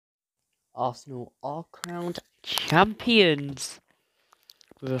Arsenal are crowned champions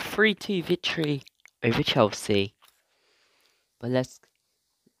with a 3-2 victory over Chelsea. But let's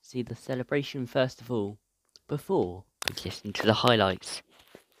see the celebration first of all, before we listen to the highlights.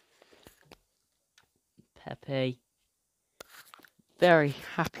 Pepe, very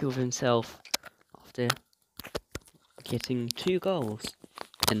happy with himself after getting 2 goals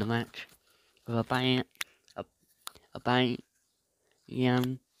in the match, with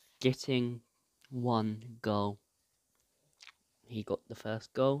Aubameyang getting 1 goal. He got the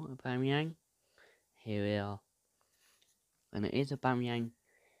first goal, Aubameyang. Here we are. And it is Aubameyang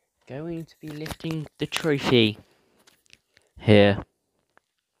going to be lifting the trophy here.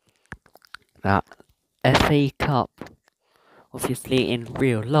 That FA Cup. Obviously, in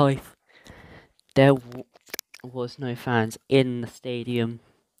real life, there was no fans in the stadium,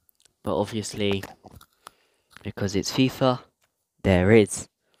 but obviously, because it's FIFA, there is.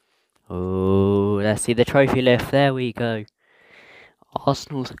 Oh, let's see the trophy lift. There we go.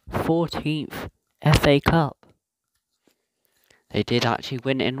 Arsenal's 14th FA Cup. They did actually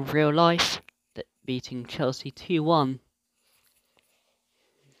win it in real life, beating Chelsea 2-1.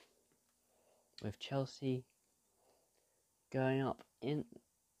 With Chelsea going up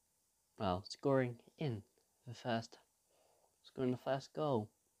scoring the first goal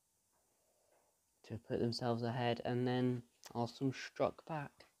to put themselves ahead, and then Arsenal struck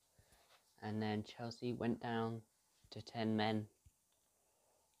back, and then Chelsea went down to 10 men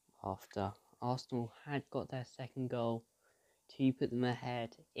after Arsenal had got their second goal to put them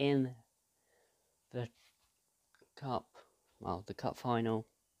ahead in the cup final.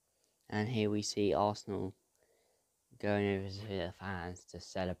 And here we see Arsenal going over to the fans to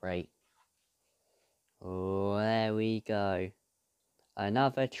celebrate. Oh, there we go.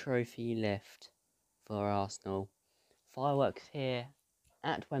 Another trophy lift for Arsenal. Fireworks here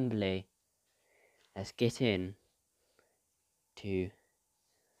at Wembley. Let's get in to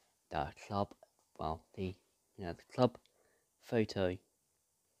the club, the club photo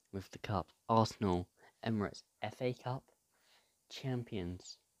with the cup. Arsenal Emirates FA Cup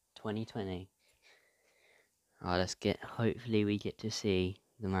champions 2020. Hopefully we get to see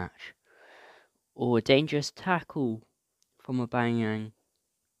the match. Or a dangerous tackle from Aubameyang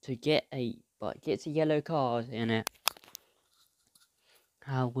to gets a yellow card in it.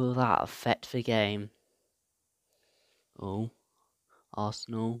 How will that affect the game? Oh,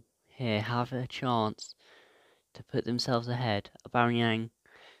 Arsenal here have a chance to put themselves ahead. Aubameyang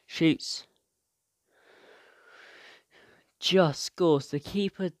shoots, just scores. The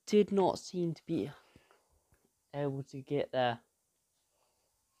keeper did not seem to be able to get there.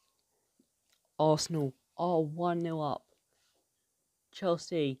 Arsenal are 1-0 up.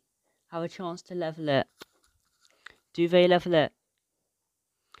 Chelsea have a chance to level it. Do they level it?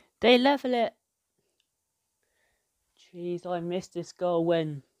 They level it! Jeez, I missed this goal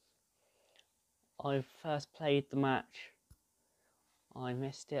when I first played the match. I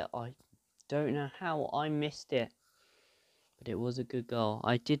missed it. I don't know how I missed it. But it was a good goal.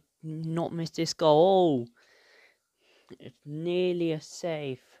 I did not miss this goal. Oh, it's nearly a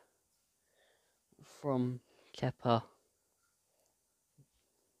save from Kepa.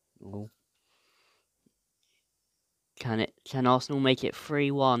 Oh. Can Arsenal make it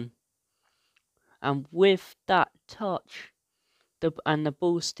 3-1? And with that touch, the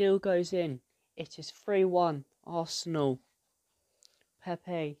ball still goes in. It is 3-1 Arsenal.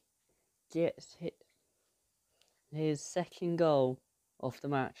 Pepe gets his second goal of the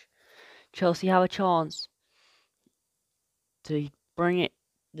match. Chelsea have a chance to bring it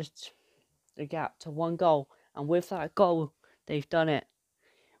the gap to 1 goal, and with that goal, they've done it.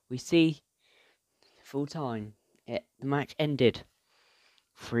 We see full time. The match ended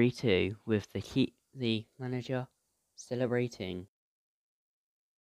 3-2 with the manager celebrating.